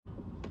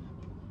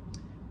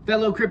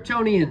Fellow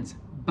Kryptonians,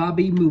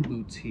 Bobby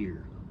Moonboots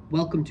here.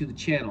 Welcome to the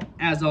channel.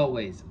 As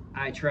always,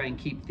 I try and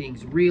keep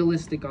things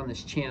realistic on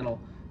this channel.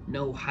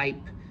 No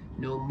hype,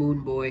 no moon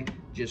boy,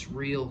 just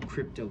real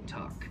crypto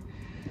talk.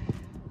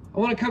 I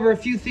want to cover a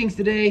few things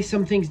today,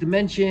 some things to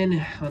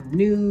mention on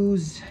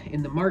news,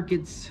 in the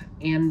markets,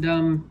 and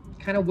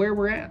kind of where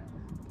we're at.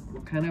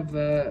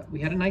 We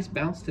had a nice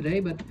bounce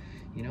today, but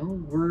you know,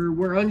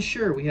 we're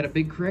unsure. We had a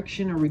big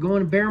correction. Are we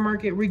going bear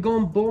market? Are we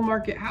going bull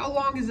market? How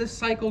long is this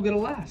cycle gonna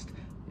last?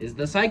 Is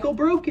the cycle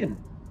broken?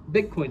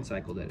 Bitcoin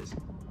cycle, that is.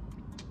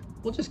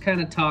 We'll just kind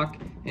of talk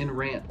and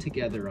rant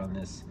together on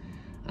this.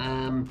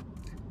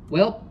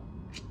 Well,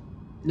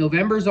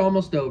 November's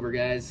almost over,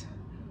 guys,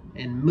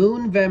 and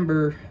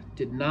Moonvember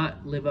did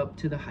not live up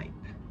to the hype.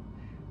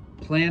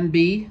 Plan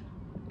B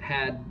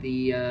had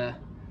the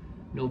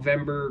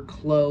November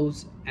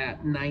close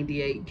at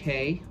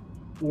 98K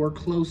or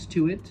close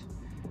to it,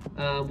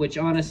 which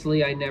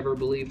honestly I never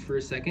believed for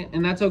a second,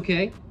 and that's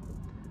okay.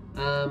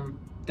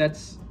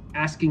 That's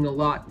asking a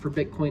lot for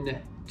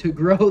Bitcoin to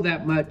grow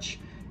that much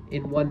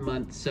in 1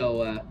 month,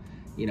 so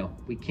you know,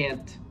 we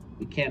can't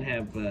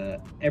have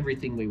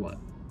everything we want.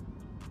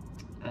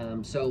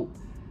 So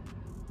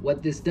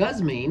what this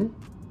does mean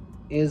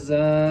is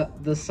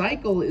the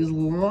cycle is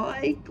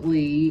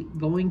likely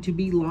going to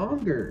be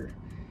longer.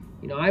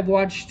 You know, I've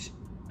watched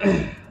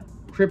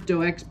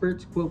crypto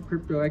experts, quote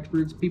crypto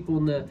experts, people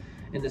in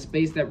the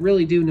space that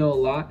really do know a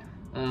lot.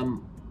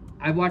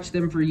 I've watched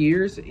them for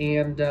years,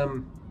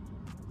 and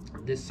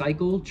this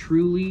cycle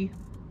truly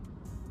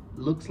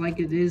looks like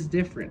it is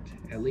different.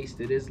 At least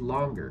it is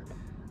longer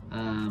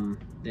than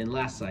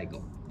last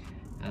cycle.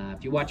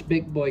 If you watch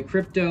Big Boy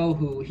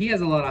Crypto, he has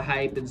a lot of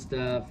hype and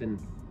stuff, and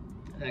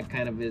that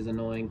kind of is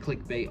annoying,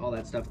 clickbait, all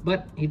that stuff,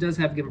 but he does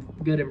have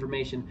good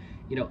information.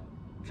 You know,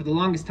 for the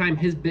longest time,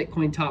 his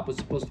Bitcoin top was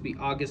supposed to be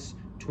August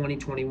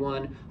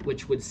 2021,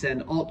 which would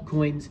send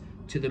altcoins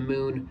to the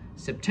moon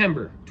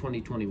September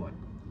 2021.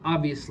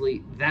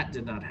 Obviously, that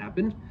did not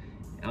happen.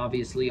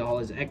 Obviously, all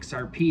his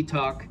XRP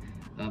talk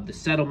of the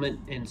settlement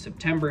in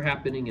September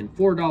happening and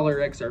 $4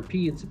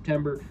 XRP in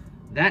September,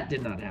 that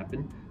did not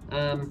happen.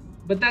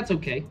 But that's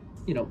okay.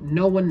 You know,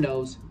 no one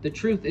knows. The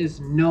truth is,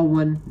 no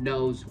one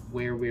knows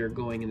where we are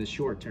going in the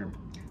short term.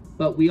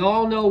 But we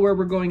all know where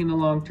we're going in the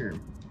long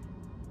term.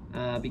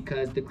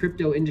 Because the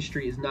crypto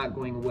industry is not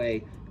going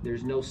away.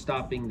 There's no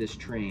stopping this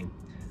train.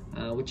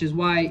 Which is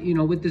why, you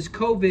know, with this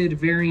COVID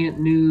variant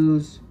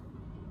news,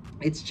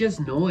 it's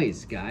just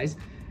noise, guys.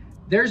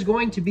 There's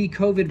going to be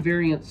COVID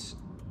variants,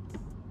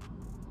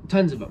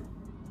 tons of them.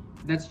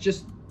 That's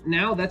just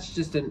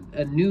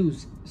a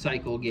news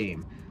cycle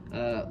game.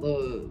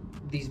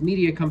 These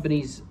media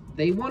companies,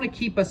 they want to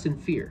keep us in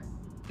fear.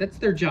 That's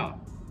their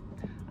job.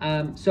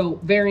 So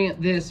variant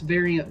this,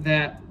 variant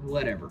that,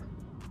 whatever.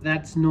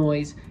 That's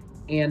noise.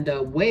 And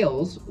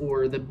whales,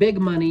 or the big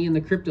money in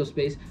the crypto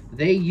space,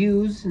 they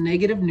use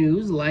negative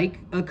news like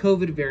a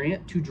COVID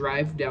variant to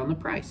drive down the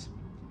price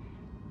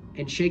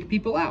and shake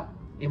people out.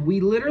 And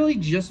we literally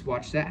just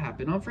watched that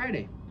happen on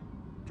Friday,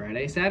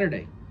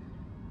 Saturday.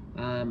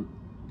 The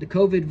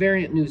COVID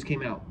variant news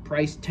came out,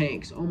 price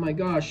tanks. Oh my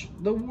gosh,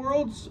 the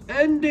world's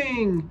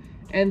ending.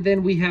 And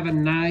then we have a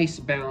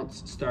nice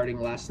bounce starting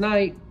last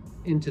night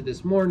into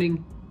this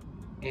morning,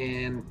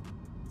 and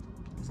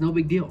it's no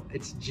big deal.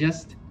 It's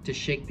just to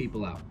shake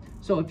people out.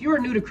 So if you're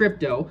new to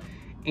crypto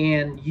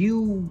and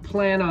you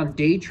plan on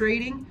day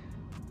trading,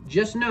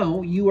 just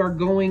know you are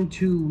going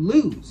to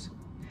lose.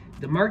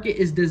 The market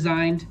is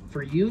designed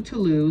for you to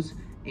lose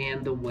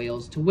and the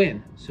whales to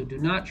win. So do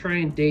not try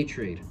and day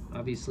trade.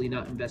 Obviously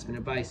not investment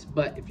advice,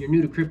 but if you're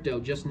new to crypto,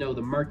 just know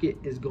the market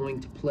is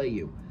going to play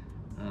you.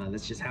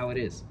 That's just how it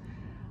is.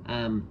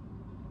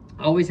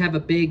 Always have a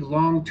big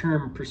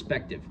long-term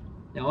perspective.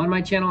 Now on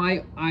my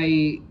channel,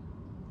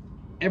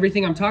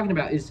 everything I'm talking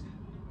about is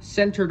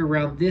centered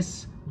around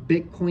this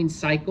Bitcoin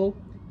cycle.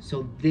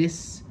 So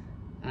this,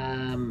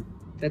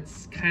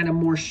 that's kind of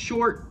more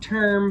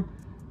short-term,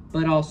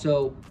 but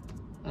also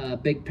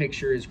big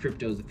picture is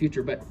crypto is the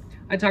future. But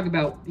I talk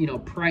about, you know,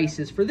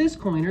 prices for this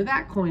coin or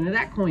that coin or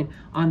that coin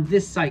on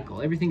this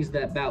cycle. Everything's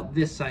about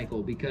this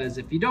cycle, because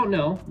if you don't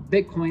know,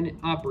 Bitcoin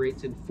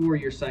operates in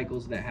 4-year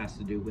cycles. That has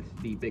to do with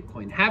the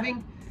Bitcoin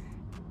halving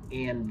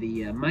and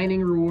the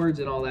mining rewards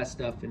and all that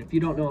stuff. And if you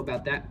don't know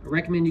about that, I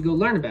recommend you go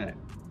learn about it.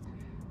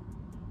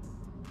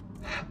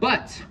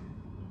 But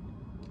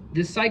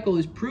this cycle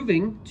is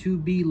proving to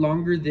be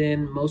longer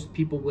than most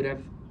people would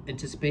have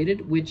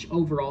anticipated, which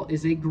overall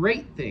is a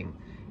great thing.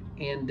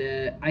 And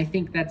I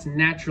think that's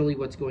naturally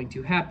what's going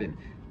to happen.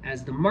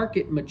 As the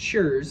market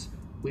matures,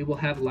 we will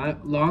have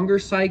longer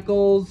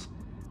cycles,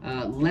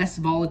 less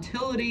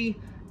volatility,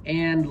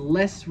 and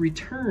less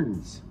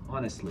returns,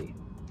 honestly.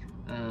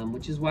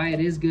 Which is why it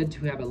is good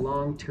to have a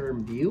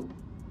long-term view.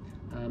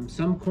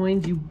 Some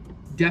coins you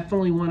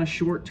definitely want a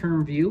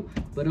short-term view,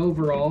 but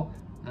overall,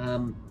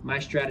 my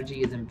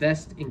strategy is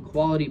invest in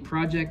quality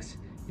projects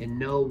and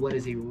know what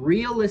is a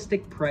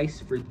realistic price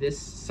for this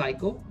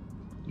cycle.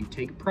 You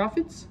take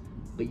profits,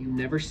 but you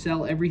never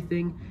sell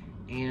everything,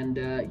 and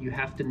you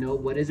have to know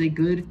what is a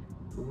good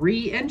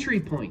re-entry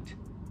point.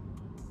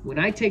 When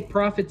I take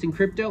profits in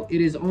crypto, it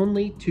is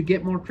only to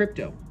get more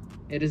crypto.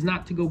 It is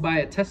not to go buy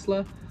a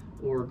Tesla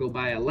or go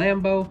buy a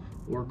Lambo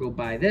or go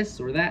buy this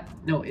or that.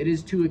 No, it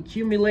is to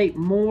accumulate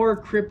more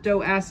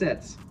crypto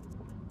assets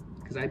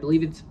because I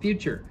believe it's the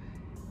future.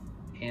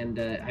 And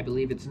I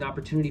believe it's an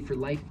opportunity for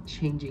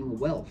life-changing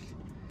wealth.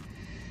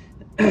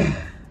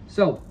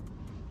 So,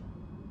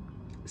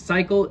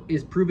 cycle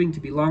is proving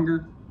to be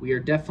longer. We are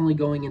definitely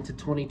going into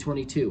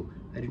 2022.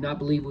 I do not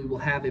believe we will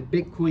have a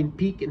Bitcoin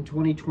peak in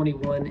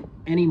 2021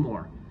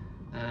 anymore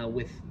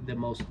with the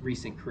most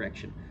recent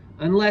correction.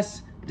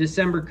 Unless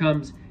December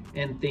comes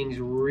and things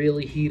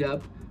really heat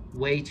up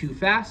way too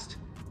fast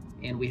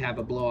and we have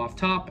a blow off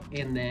top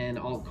and then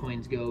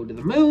altcoins go to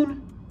the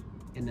moon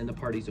and then the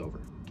party's over.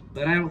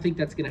 But I don't think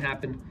that's going to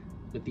happen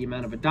with the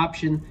amount of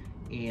adoption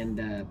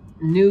and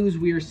news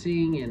we are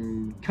seeing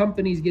and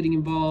companies getting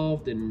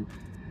involved and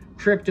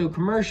crypto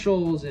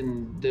commercials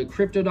and the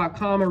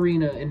crypto.com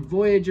arena and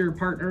Voyager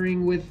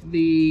partnering with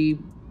the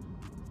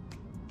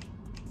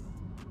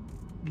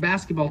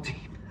basketball team.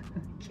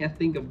 I can't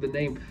think of the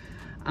name.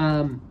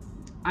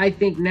 I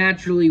think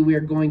naturally we're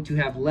going to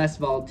have less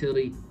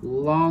volatility,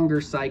 longer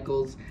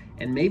cycles,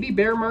 and maybe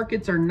bear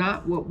markets are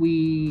not what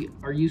we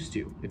are used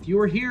to. If you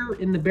were here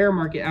in the bear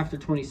market after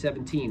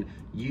 2017,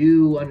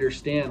 you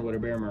understand what a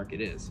bear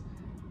market is.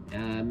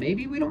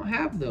 Maybe we don't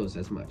have those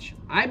as much.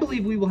 I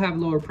believe we will have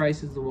lower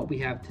prices than what we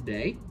have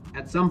today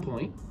at some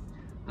point,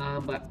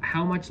 but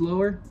how much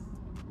lower,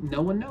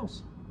 no one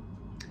knows.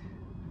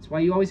 That's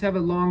why you always have a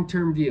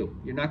long-term view.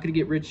 You're not going to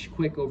get rich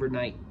quick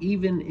overnight,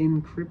 even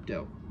in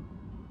crypto.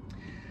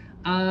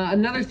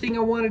 Another thing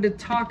I wanted to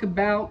talk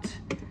about,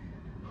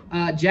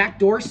 Jack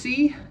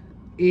Dorsey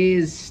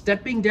is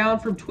stepping down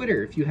from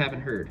Twitter, if you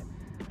haven't heard.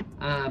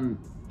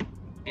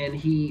 And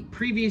he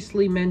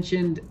previously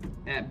mentioned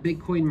at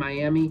Bitcoin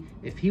Miami,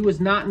 if he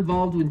was not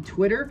involved with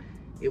Twitter,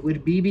 it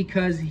would be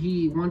because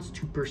he wants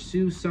to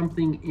pursue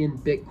something in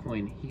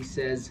Bitcoin. He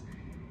says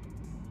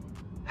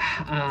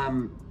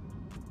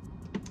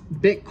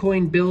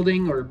Bitcoin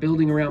building or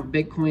building around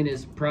Bitcoin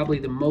is probably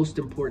the most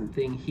important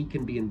thing he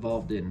can be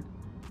involved in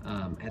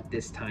at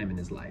this time in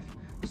his life.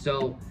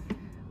 So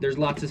there's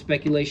lots of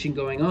speculation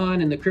going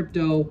on in the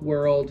crypto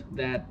world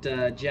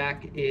that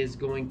Jack is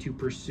going to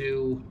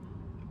pursue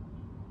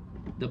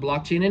the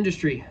blockchain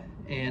industry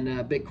and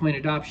Bitcoin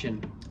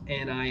adoption.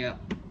 And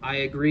I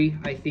agree.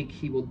 I think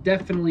he will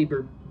definitely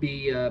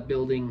be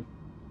building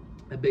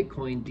a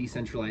Bitcoin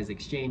decentralized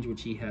exchange,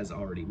 which he has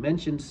already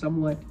mentioned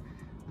somewhat.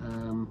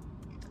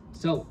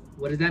 So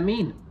what does that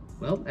mean?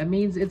 Well, that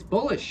means it's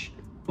bullish.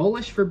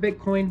 Bullish for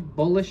Bitcoin,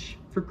 bullish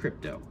for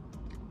crypto.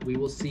 We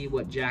will see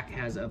what Jack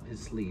has up his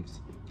sleeves.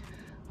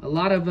 A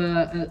lot of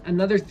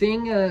another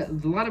thing, a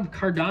lot of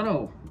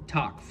Cardano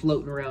talk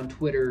floating around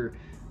Twitter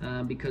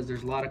because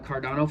there's a lot of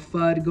Cardano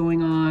FUD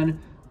going on.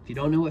 If you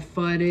don't know what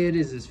FUD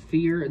is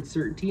fear,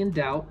 uncertainty, and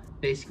doubt.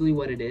 Basically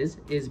what it is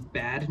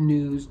bad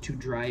news to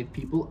drive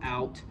people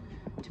out,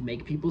 to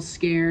make people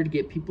scared,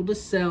 get people to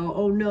sell.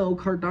 Oh no,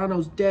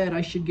 Cardano's dead,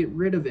 I should get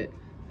rid of it.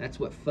 That's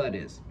what FUD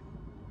is.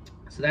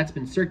 So that's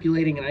been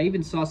circulating, and I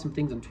even saw some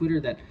things on Twitter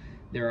that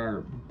there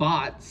are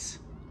bots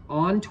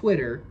on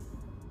Twitter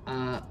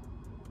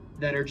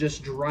that are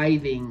just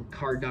driving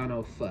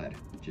Cardano FUD,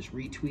 just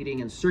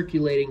retweeting and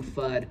circulating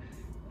FUD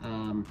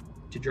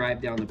to drive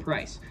down the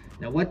price.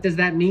 Now, what does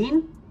that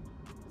mean?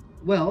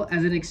 Well,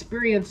 as an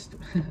experienced,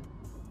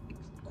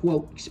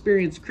 quote,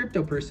 experienced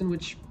crypto person,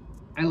 which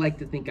I like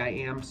to think I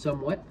am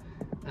somewhat,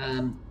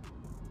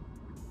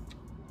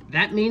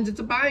 that means it's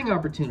a buying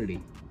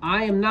opportunity.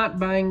 I am not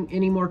buying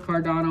any more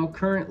Cardano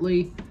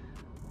currently,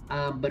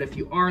 but if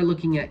you are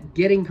looking at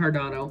getting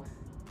Cardano,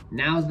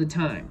 now's the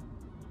time.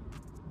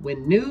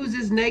 When news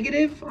is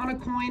negative on a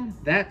coin,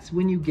 that's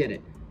when you get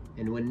it.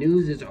 And when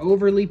news is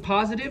overly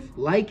positive,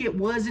 like it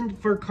was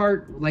for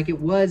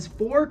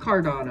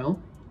Cardano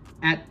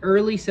at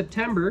early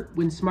September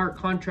when smart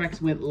contracts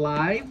went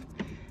live,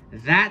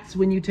 that's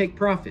when you take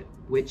profit,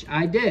 which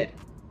I did.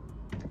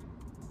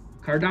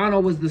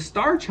 Cardano was the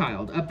star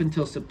child up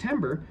until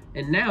September,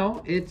 and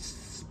now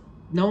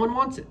no one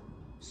wants it.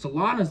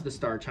 Solana's the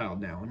star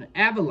child now, and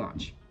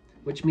Avalanche,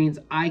 which means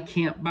I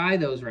can't buy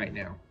those right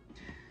now.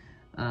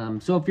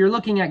 So if you're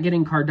looking at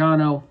getting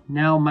Cardano,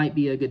 now might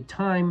be a good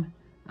time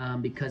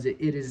because it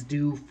is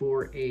due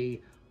for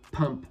a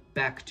pump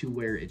back to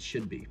where it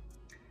should be.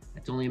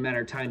 It's only a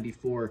matter of time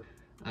before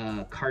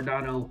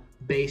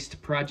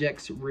Cardano-based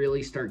projects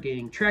really start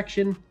gaining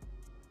traction,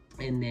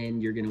 and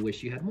then you're going to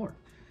wish you had more.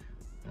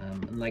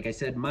 And like I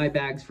said, my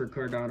bags for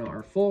Cardano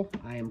are full.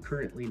 I am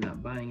currently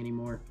not buying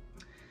anymore.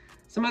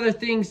 Some other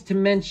things to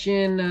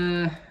mention,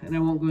 and I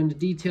won't go into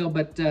detail,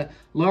 but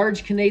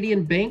large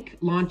Canadian bank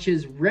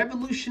launches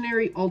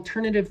revolutionary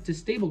alternative to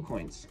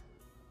stablecoins.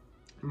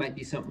 Might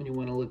be something you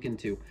want to look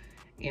into.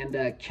 And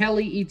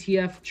Kelly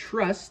ETF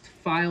Trust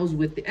files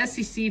with the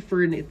SEC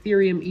for an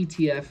Ethereum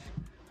ETF.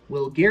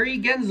 Will Gary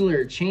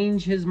Gensler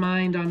change his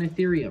mind on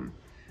Ethereum?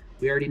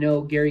 We already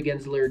know Gary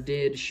Gensler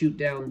did shoot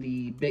down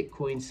the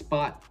Bitcoin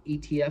spot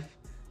ETF.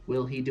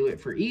 Will he do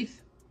it for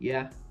ETH?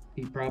 Yeah,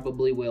 he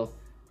probably will,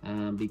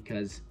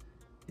 because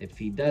if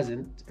he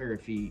doesn't, or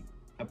if he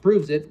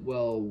approves it,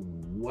 well,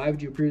 why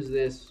would you approve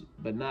this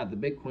but not the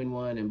Bitcoin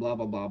one, and blah,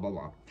 blah, blah, blah,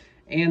 blah.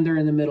 And they're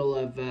in the middle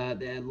of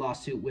the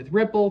lawsuit with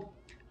Ripple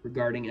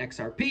regarding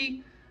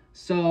XRP.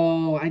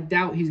 So I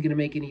doubt he's going to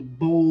make any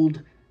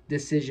bold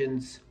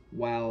decisions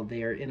while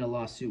they are in a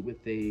lawsuit with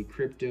a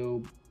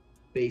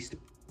crypto-based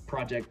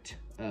project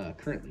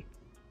currently.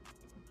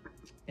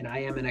 And I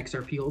am an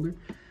XRP holder.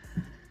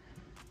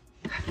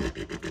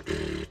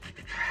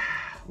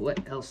 What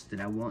else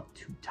did I want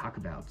to talk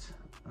about?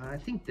 I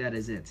think that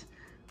is it.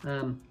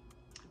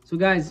 So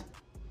guys,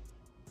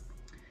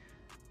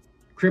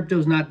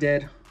 crypto's not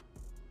dead.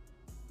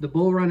 The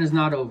bull run is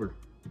not over.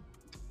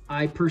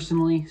 I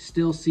personally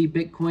still see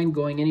Bitcoin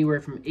going anywhere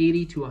from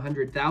 80 to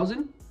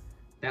 100,000.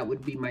 That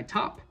would be my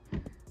top.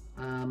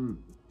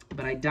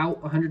 But I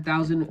doubt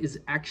 100,000 is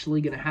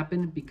actually going to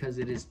happen because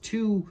it's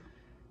too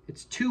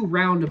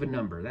round of a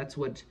number. That's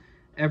what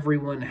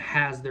everyone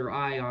has their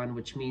eye on,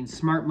 which means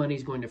smart money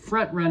is going to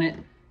front run it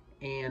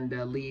and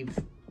leave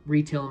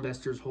retail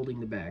investors holding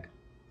the bag.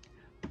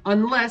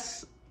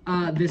 Unless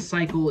this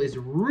cycle is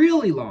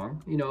really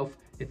long, you know,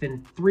 if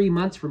in 3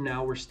 months from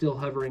now we're still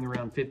hovering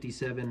around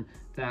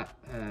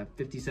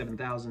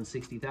 57,000,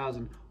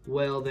 60,000,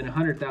 well, then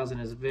 100,000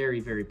 is very,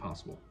 very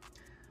possible.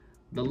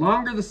 The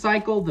longer the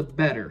cycle, the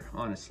better,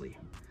 honestly.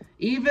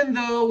 Even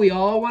though we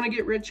all want to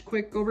get rich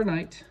quick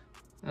overnight,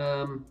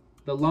 the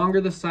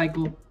longer the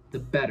cycle, the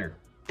better.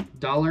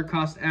 Dollar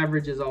cost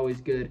average is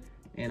always good,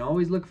 and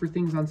always look for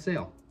things on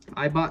sale.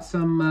 I bought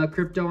some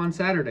crypto on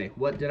Saturday.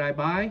 What did I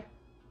buy?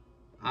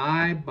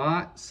 I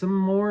bought some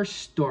more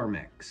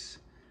Stormex.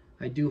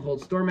 I do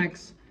hold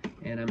Stormex,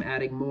 and I'm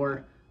adding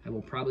more. I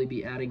will probably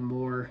be adding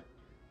more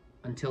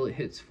until it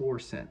hits 4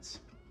 cents.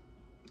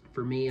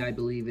 For me, I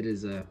believe it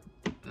is a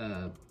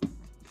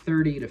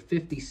 30 to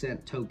 50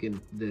 cent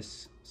token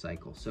this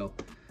cycle. So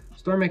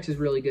Stormex is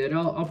really good.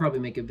 I'll probably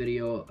make a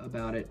video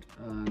about it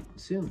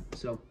soon.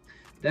 So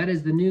that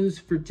is the news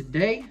for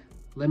today.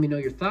 Let me know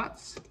your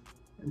thoughts.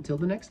 Until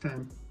the next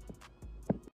time.